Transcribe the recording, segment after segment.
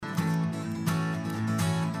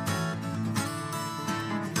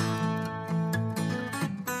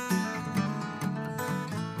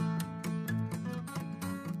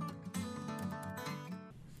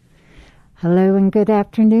Hello and good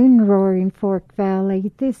afternoon, Roaring Fork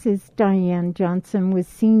Valley. This is Diane Johnson with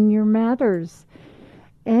Senior Matters.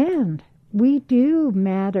 And we do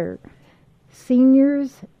matter.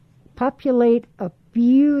 Seniors populate a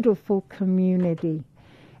beautiful community.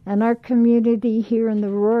 And our community here in the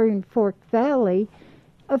Roaring Fork Valley,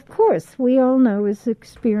 of course, we all know is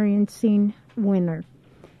experiencing winter.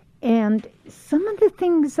 And some of the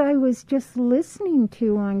things I was just listening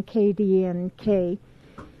to on KDNK,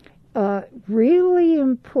 really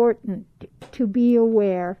important to be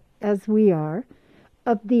aware, as we are,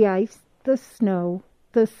 of the ice, the snow,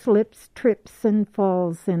 the slips, trips, and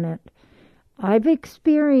falls in it. I've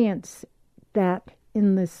experienced that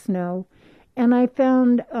in the snow, and I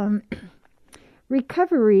found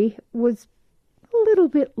recovery was a little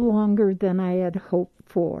bit longer than I had hoped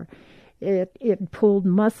for. It pulled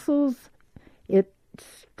muscles, it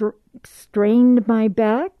strained my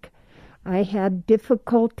back, I had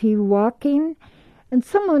difficulty walking, and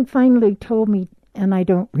someone finally told me, and I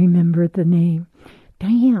don't remember the name,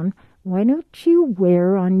 Diane, why don't you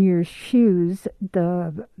wear on your shoes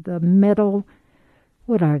the metal,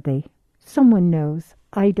 what are they? Someone knows.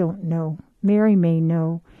 I don't know. Mary may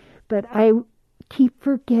know. But I keep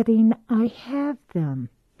forgetting I have them.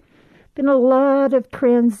 Been a lot of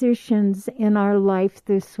transitions in our life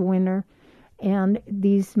this winter and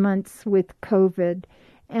these months with COVID.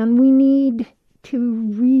 And we need to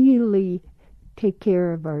really take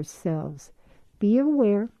care of ourselves. Be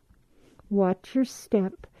aware. Watch your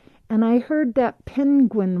step. And I heard that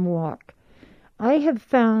penguin walk. I have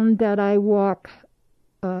found that I walk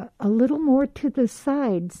a little more to the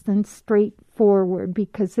sides than straight forward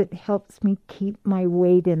because it helps me keep my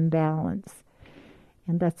weight in balance.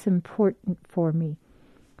 And that's important for me.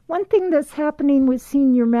 One thing that's happening with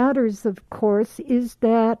Senior Matters, of course, is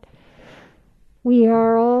that we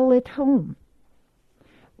are all at home.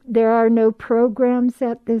 There are no programs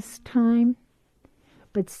at this time,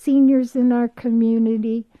 but seniors in our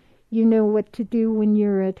community, you know what to do when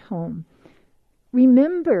you're at home.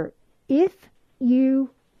 Remember, if you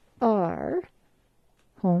are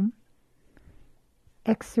home,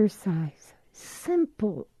 exercise.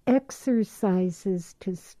 Simple exercises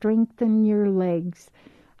to strengthen your legs.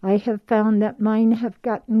 I have found that mine have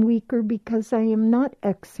gotten weaker because I am not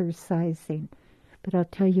exercising. But I'll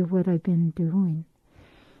tell you what I've been doing.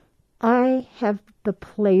 I have the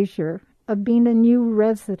pleasure of being a new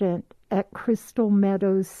resident at Crystal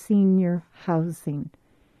Meadows Senior Housing.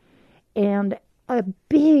 And a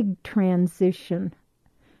big transition.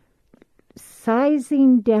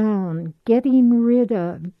 Sizing down, getting rid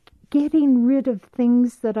of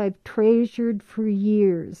things that I've treasured for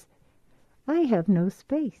years. I have no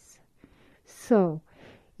space. So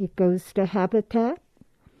it goes to Habitat.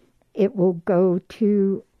 It will go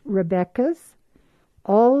to Rebecca's.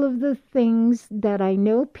 All of the things that I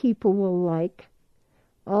know people will like.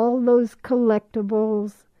 All those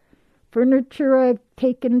collectibles. Furniture I've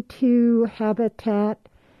taken to Habitat.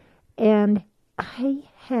 And I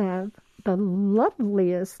have the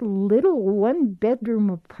loveliest little one-bedroom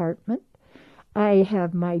apartment. I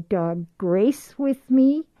have my dog Grace with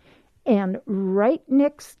me. And right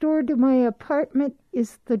next door to my apartment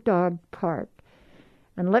is the dog park.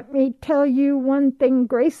 And let me tell you one thing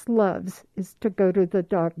Grace loves is to go to the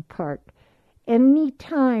dog park. Any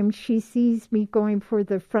time she sees me going for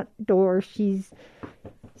the front door, she's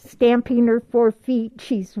stamping her 4 feet,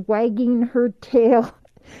 she's wagging her tail.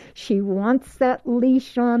 She wants that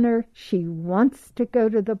leash on her. She wants to go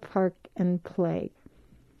to the park and play.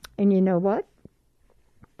 And you know what?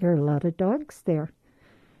 There are a lot of dogs there.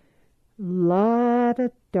 Lot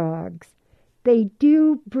of dogs. They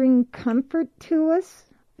do bring comfort to us.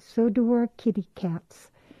 So do our kitty cats.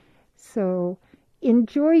 So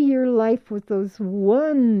enjoy your life with those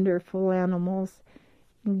wonderful animals.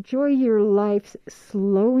 Enjoy your life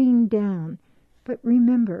slowing down. But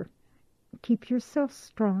remember, keep yourself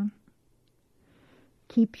strong.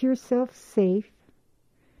 Keep yourself safe.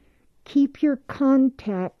 Keep your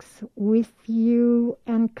contacts with you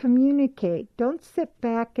and communicate. Don't sit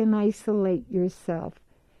back and isolate yourself.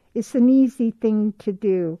 It's an easy thing to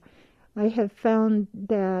do. I have found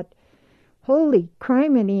that, holy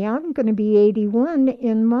criminy, I'm going to be 81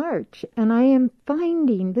 in March, and I am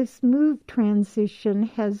finding this move transition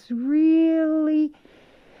has really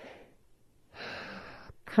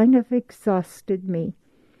kind of exhausted me.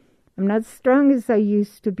 I'm not as strong as I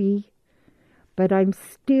used to be, but I'm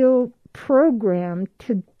still programmed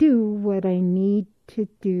to do what I need to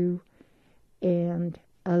do, and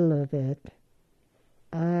I love it.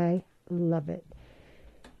 I love it.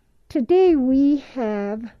 Today we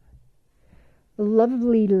have a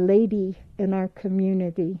lovely lady in our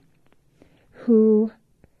community, who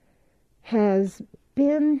has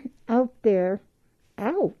been out there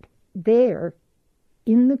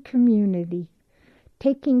in the community,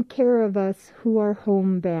 taking care of us who are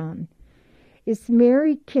homebound. It's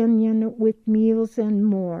Mary Kenyon with Meals and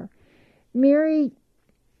More. Mary,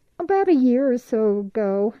 about a year or so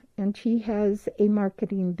ago, and she has a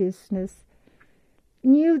marketing business,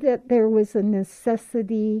 knew that there was a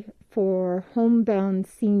necessity for homebound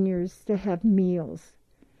seniors to have meals.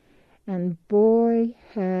 And boy,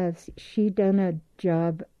 has she done a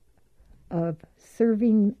job of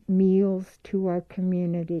serving meals to our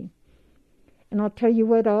community. And I'll tell you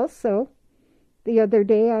what also, the other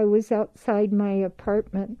day I was outside my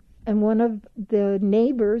apartment and one of the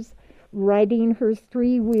neighbors riding her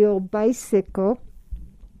 3-wheel bicycle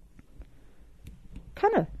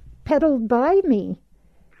kind of pedaled by me.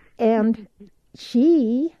 And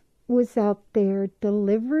she was out there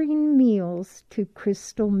delivering meals to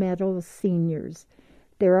Crystal Meadows seniors.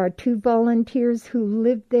 There are 2 volunteers who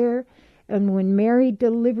live there, and when Mary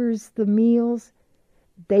delivers the meals,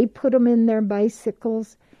 they put them in their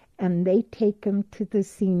bicycles and they take them to the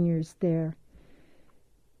seniors there.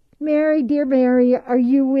 Mary, dear Mary, are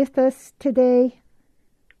you with us today?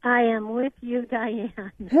 I am with you, Diane.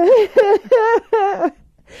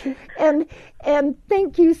 And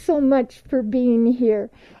thank you so much for being here.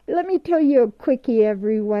 Let me tell you a quickie,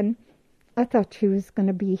 everyone. I thought she was going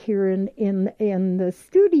to be here in the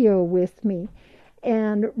studio with me,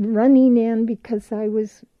 and running in because I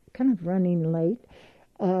was kind of running late.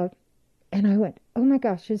 And I went, oh my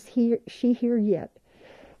gosh, is she here yet?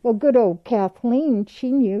 Well, good old Kathleen,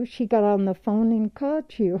 she knew. She got on the phone and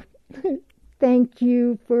called you. Thank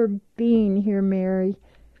you for being here, Mary.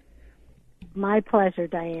 My pleasure,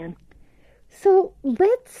 Diane. So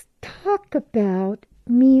let's talk about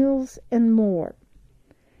Meals and More.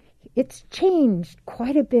 It's changed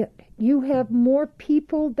quite a bit. You have more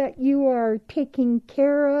people that you are taking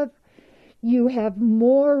care of. You have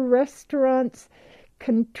more restaurants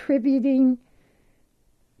contributing.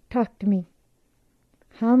 Talk to me.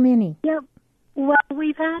 How many? Yep. Well,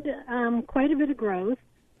 we've had quite a bit of growth.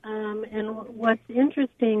 And what's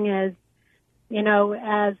interesting is,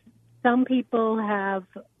 as some people have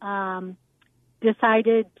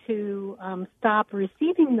decided to stop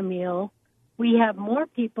receiving the meal, we have more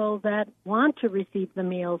people that want to receive the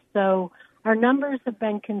meals. So our numbers have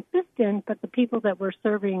been consistent, but the people that we're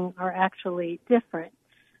serving are actually different.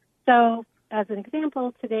 So as an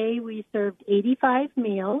example, today we served 85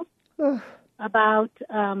 meals. About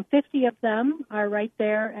 50 of them are right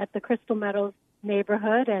there at the Crystal Meadows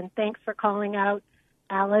neighborhood. And thanks for calling out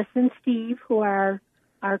Alice and Steve, who are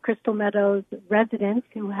our Crystal Meadows residents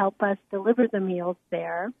who help us deliver the meals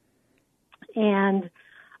there. And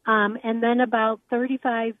then about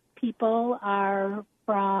 35 people are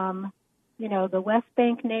from, the West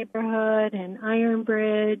Bank neighborhood and Iron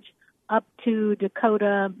Bridge up to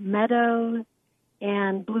Dakota Meadows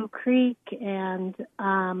and Blue Creek and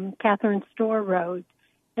Catherine Store Road.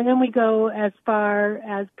 And then we go as far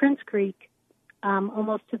as Prince Creek,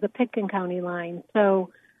 almost to the Pitkin County line.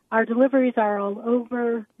 So our deliveries are all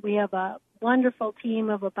over. We have a wonderful team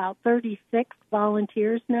of about 36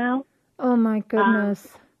 volunteers now. Oh, my goodness.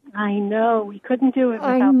 I know. We couldn't do it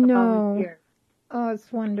without the volunteers. Oh,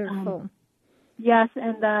 it's wonderful. Yes,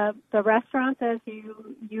 and the restaurants, as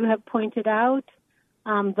you have pointed out,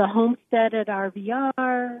 the Homestead at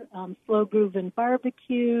RVR, Slow Groove and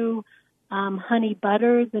Barbecue, Honey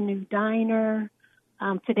Butter, the new diner.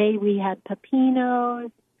 Today we had Pepino's.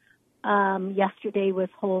 Yesterday was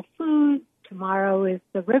Whole Foods. Tomorrow is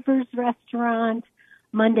the Rivers Restaurant.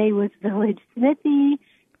 Monday was Village Smithy.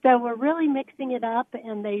 So we're really mixing it up,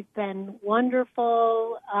 and they've been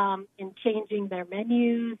wonderful in changing their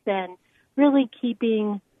menus and really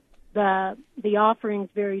keeping the offerings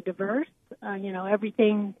very diverse.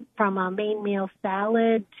 Everything from a main meal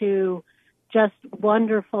salad to just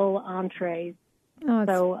wonderful entrees.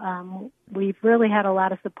 So we've really had a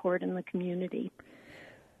lot of support in the community.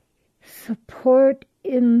 Support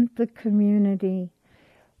in the community.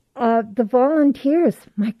 The volunteers,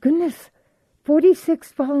 my goodness,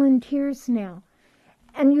 46 volunteers now.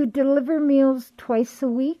 And you deliver meals twice a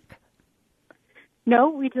week? No,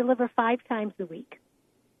 we deliver 5 times a week.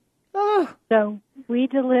 Oh. So we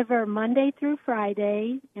deliver Monday through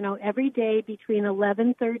Friday, every day between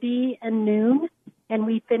 11:30 and noon, and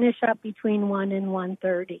we finish up between 1 and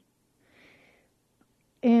 1:30.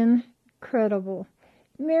 Incredible.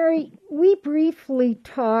 Mary, we briefly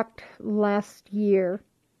talked last year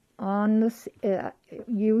on this,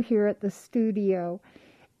 you here at the studio,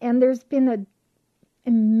 and there's been an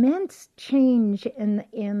immense change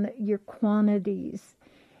in your quantities.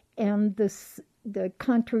 and the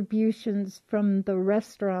contributions from the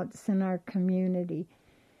restaurants in our community.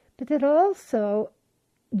 But that also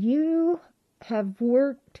you have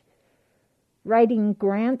worked writing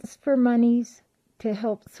grants for monies to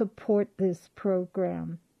help support this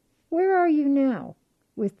program. Where are you now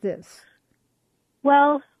with this?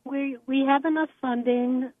 Well, we have enough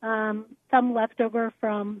funding, some leftover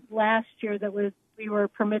from last year that we were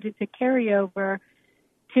permitted to carry over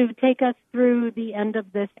to take us through the end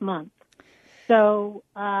of this month. So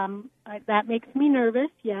that makes me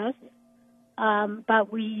nervous, yes.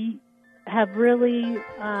 But we have really,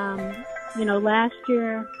 last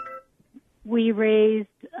year we raised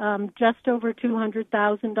just over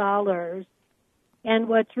 $200,000. And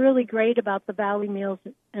what's really great about the Valley Meals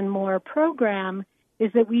and More program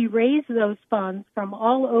is that we raise those funds from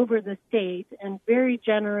all over the state, and very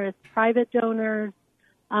generous private donors.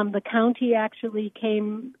 The county actually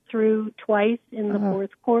came through twice in the fourth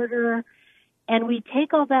quarter. And we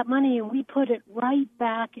take all that money and we put it right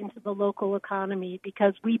back into the local economy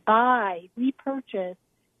because we purchase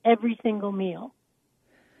every single meal.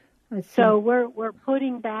 So we're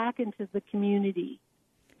putting back into the community.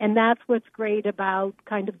 And that's what's great about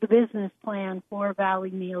kind of the business plan for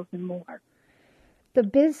Valley Meals and More. The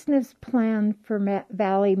business plan for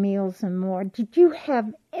Valley Meals and More, did you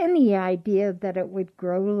have any idea that it would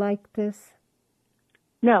grow like this?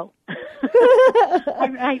 No.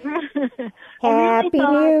 Happy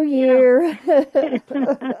New Year.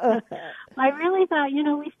 I really thought,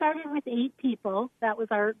 we started with 8 people. That was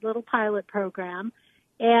our little pilot program.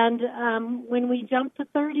 And when we jumped to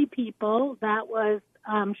 30 people, that was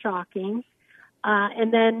shocking.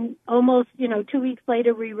 And then almost, 2 weeks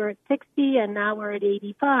later, we were at 60, and now we're at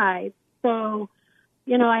 85. So,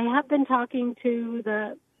 I have been talking to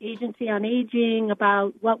the Agency on Aging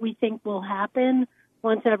about what we think will happen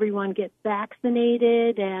once everyone gets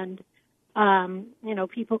vaccinated and,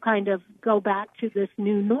 people kind of go back to this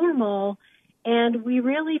new normal. And we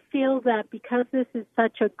really feel that because this is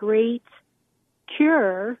such a great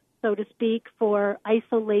cure, so to speak, for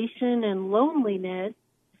isolation and loneliness,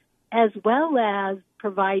 as well as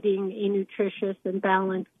providing a nutritious and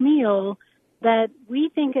balanced meal, that we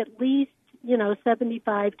think at least,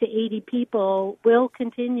 75 to 80 people will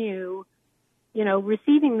continue,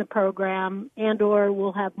 receiving the program, and or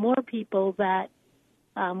we'll have more people that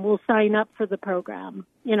will sign up for the program.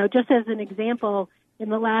 Just as an example, in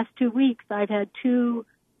the last 2 weeks, I've had 2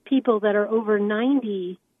 people that are over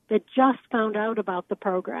 90 that just found out about the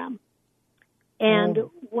program. And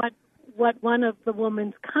what one of the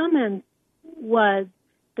woman's comments was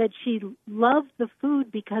that she loved the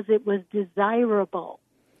food because it was desirable.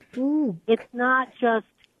 Ooh. It's not just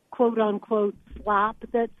quote unquote slop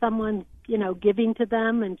that someone's, giving to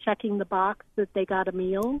them and checking the box that they got a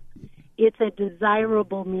meal. It's a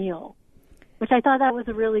desirable meal, which I thought that was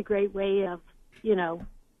a really great way of,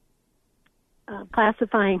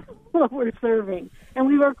 classifying what we're serving. And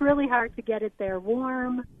we work really hard to get it there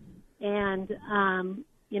warm, and,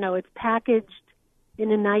 it's packaged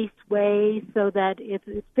in a nice way so that it's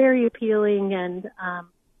very appealing and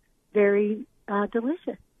very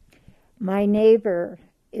delicious. My neighbor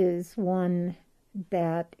is one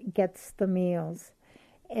that gets the meals,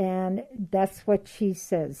 and that's what she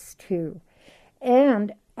says too.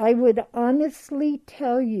 And I would honestly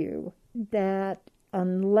tell you that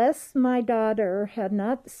unless my daughter had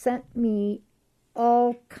not sent me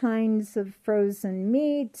all kinds of frozen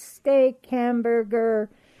meat, steak, hamburger,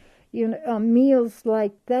 meals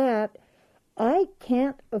like that, I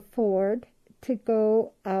can't afford to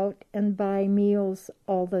go out and buy meals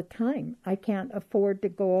all the time. I can't afford to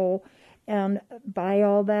go and buy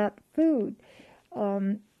all that food.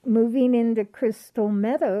 Moving into Crystal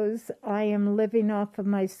Meadows, I am living off of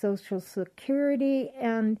my Social Security,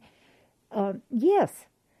 and yes,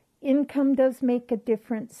 income does make a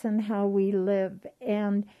difference in how we live.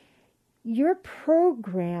 And your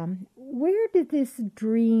program, where did this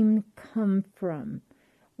dream come from?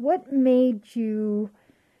 What made you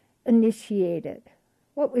initiate it?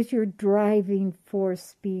 What was your driving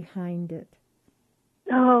force behind it?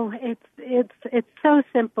 Oh, it's so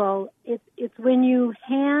simple. It's when you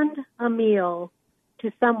hand a meal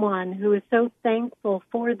to someone who is so thankful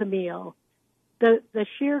for the meal, the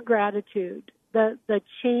sheer gratitude, the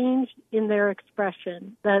change in their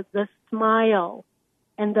expression, the smile,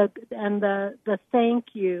 and the thank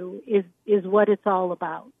you is what it's all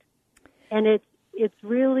about. And it's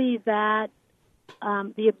really that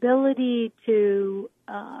the ability to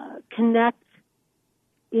connect,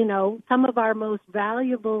 some of our most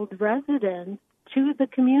valuable residents to the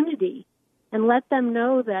community and let them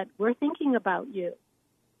know that we're thinking about you.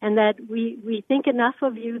 and that we think enough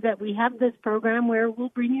of you that we have this program where we'll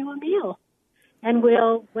bring you a meal. And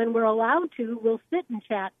when we're allowed to, we'll sit and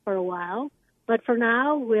chat for a while. But for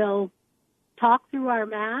now, we'll talk through our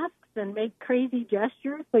masks and make crazy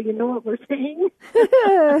gestures so you know what we're saying.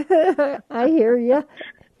 I hear you.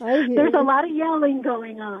 There's a lot of yelling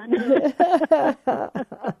going on.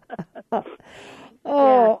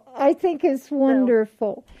 I think it's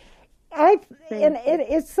wonderful.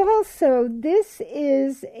 It's also, this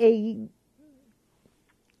is it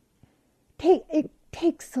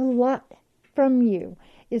takes a lot from you.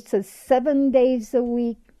 It's a 7 days a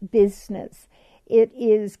week business. It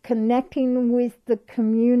is connecting with the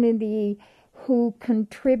community who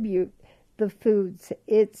contribute the foods.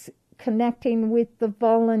 It's connecting with the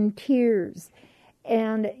volunteers.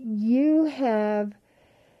 And you have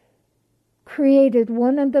created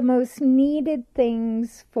one of the most needed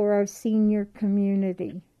things for our senior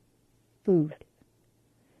community: food.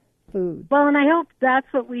 Well, and I hope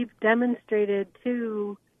that's what we've demonstrated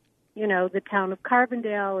to, the town of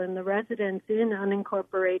Carbondale and the residents in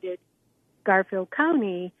unincorporated Garfield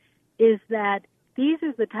County, is that these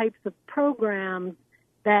are the types of programs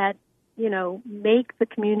that, make the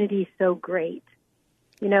community so great.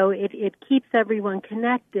 It keeps everyone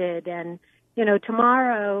connected, and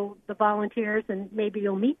tomorrow the volunteers, and maybe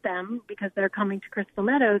you'll meet them because they're coming to Crystal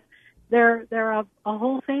Meadows, they're a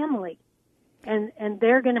whole family. And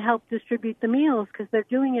they're going to help distribute the meals because they're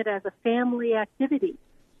doing it as a family activity.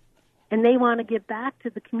 And they want to give back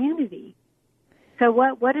to the community. So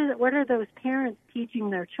what are those parents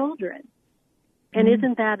teaching their children? And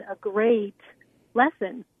isn't that a great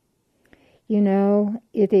lesson?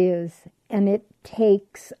 It is. And it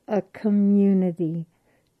takes a community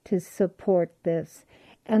to support this.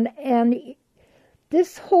 And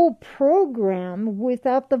this whole program,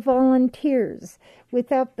 without the volunteers,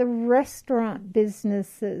 without the restaurant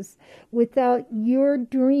businesses, without your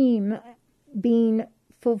dream being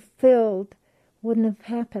fulfilled, wouldn't have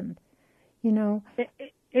happened,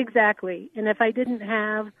 Exactly. And if I didn't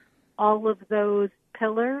have all of those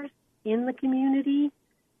pillars in the community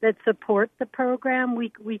that support the program,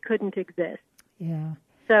 we couldn't exist. Yeah.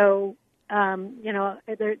 So,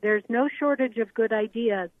 there's no shortage of good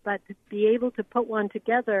ideas, but to be able to put one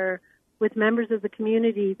together with members of the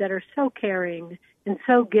community that are so caring and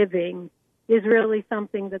so giving is really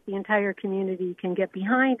something that the entire community can get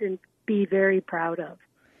behind and be very proud of.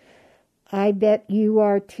 I bet you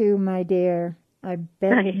are too, my dear. I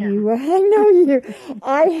bet you are. I know you.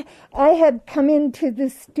 I had come into the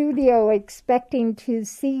studio expecting to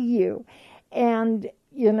see you. And,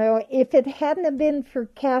 if it hadn't have been for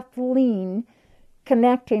Kathleen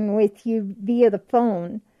connecting with you via the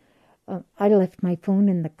phone, I left my phone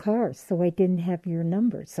in the car, so I didn't have your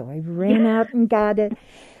number. So I ran out and got it.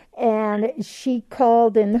 And she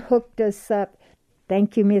called and hooked us up.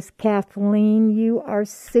 Thank you, Miss Kathleen. You are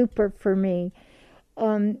super for me.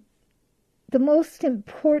 The most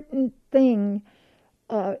important thing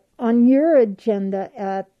on your agenda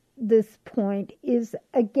at this point is,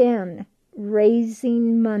 again,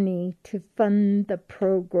 raising money to fund the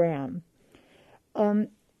program.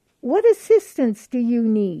 What assistance do you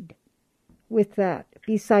need with that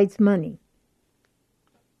besides money?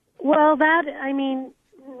 Well, right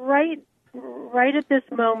at this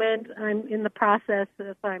moment, I'm in the process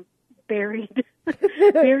of, I'm buried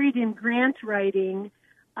in grant writing.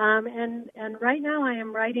 And right now I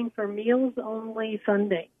am writing for meals only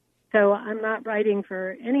funding. So I'm not writing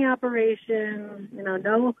for any operation,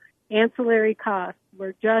 no ancillary costs.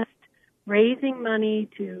 We're just raising money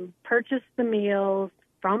to purchase the meals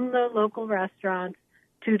from the local restaurants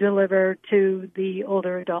to deliver to the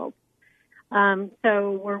older adults.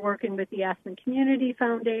 So we're working with the Aspen Community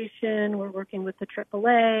Foundation. We're working with the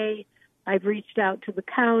AAA. I've reached out to the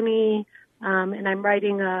county, and I'm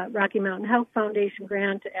writing a Rocky Mountain Health Foundation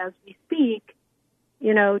grant as we speak,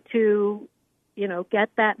 to, get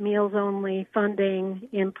that meals only funding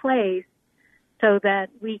in place so that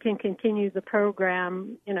we can continue the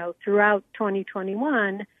program, throughout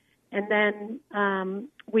 2021. And then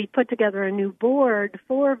we put together a new board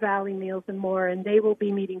for Valley Meals and More, and they will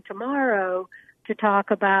be meeting tomorrow to talk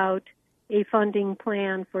about a funding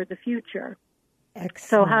plan for the future. Excellent.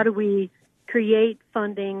 So how do we create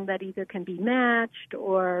funding that either can be matched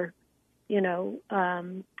or,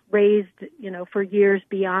 raised, for years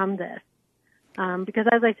beyond this? Because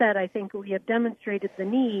as I said, I think we have demonstrated the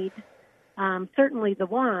need, certainly the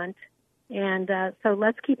want, and so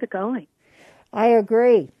let's keep it going. I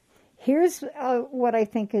agree. Here's what I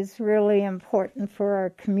think is really important for our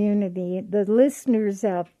community, the listeners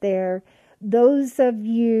out there, those of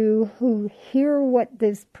you who hear what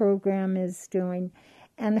this program is doing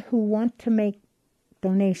and who want to make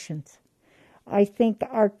donations. I think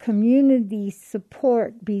our community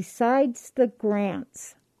support, besides the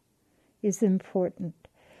grants, is important.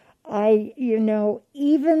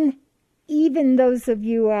 Even those of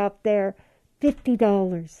you out there,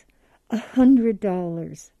 $50,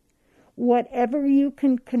 $100, whatever you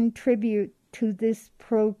can contribute to this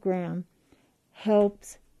program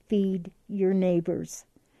helps feed your neighbors,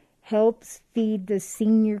 helps feed the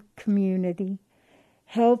senior community,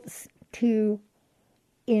 helps to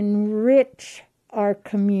enrich our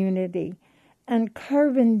community. And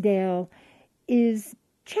Carbondale is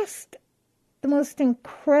just the most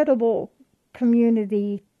incredible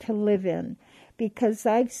community to live in, because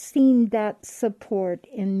I've seen that support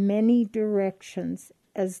in many directions,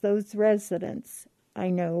 as those residents I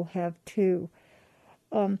know have too.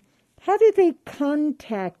 How do they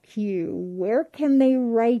contact you? Where can they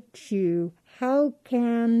write you? How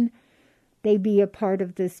can they be a part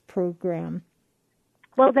of this program?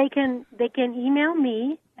 Well, they can email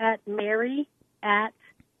me at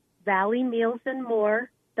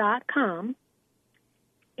mary@valleymealsandmore.com,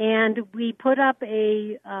 and we put up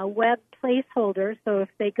a web placeholder. So if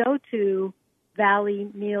they go to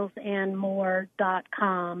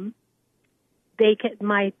valleymealsandmore.com,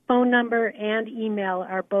 my phone number and email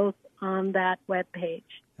are both on that web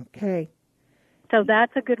page. Okay. So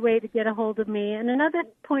that's a good way to get a hold of me. And another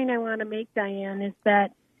point I want to make, Diane, is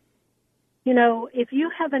that, if you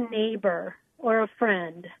have a neighbor or a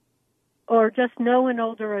friend or just know an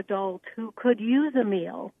older adult who could use a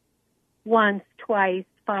meal once, twice,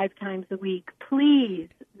 5 times a week, please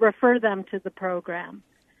refer them to the program.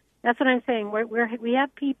 That's what I'm saying. We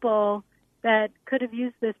have people that could have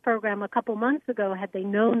used this program a couple months ago had they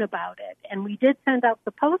known about it. And we did send out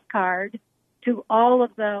the postcard to all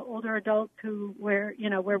of the older adults where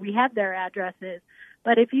we had their addresses.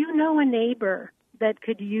 But if you know a neighbor that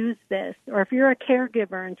could use this, or if you're a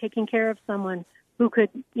caregiver and taking care of someone who could,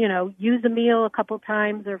 use a meal a couple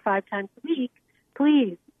times or 5 times a week,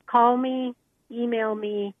 please call me, email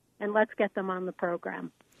me, and let's get them on the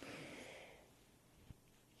program.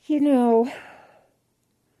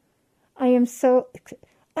 I'm so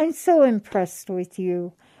impressed with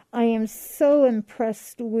you. I am so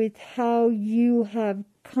impressed with how you have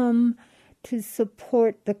come to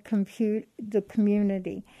support the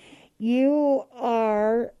community.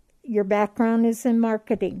 Your background is in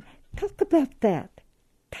marketing. Talk about that.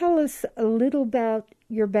 Tell us a little about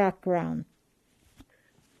your background.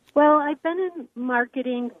 Well, I've been in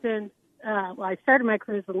marketing since, I started my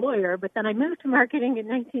career as a lawyer, but then I moved to marketing in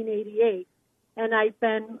 1988. And I've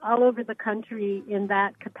been all over the country in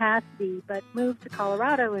that capacity, but moved to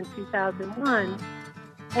Colorado in 2001.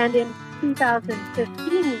 And in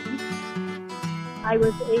 2015, I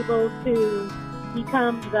was able to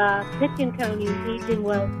become the Pitkin County Aging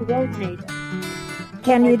Well Coordinator.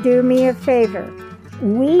 Can you do me a favor?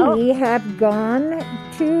 We have gone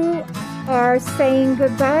to our saying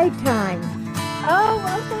goodbye time. Oh,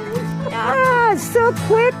 okay. So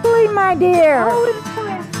quickly, my dear. Oh, it's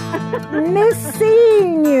fine. Miss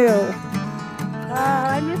seeing you.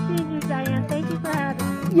 I miss seeing you, Diane. Thank you for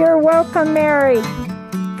having me. You're welcome, Mary.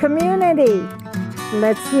 Community,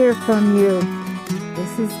 let's hear from you.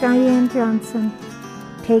 This is Diane Johnson.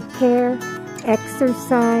 Take care,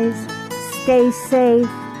 exercise, stay safe.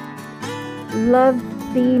 Love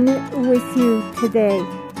being with you today.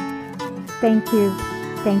 Thank you.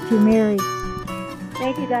 Thank you, Mary.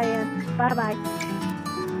 Thank you, Diane. Bye-bye.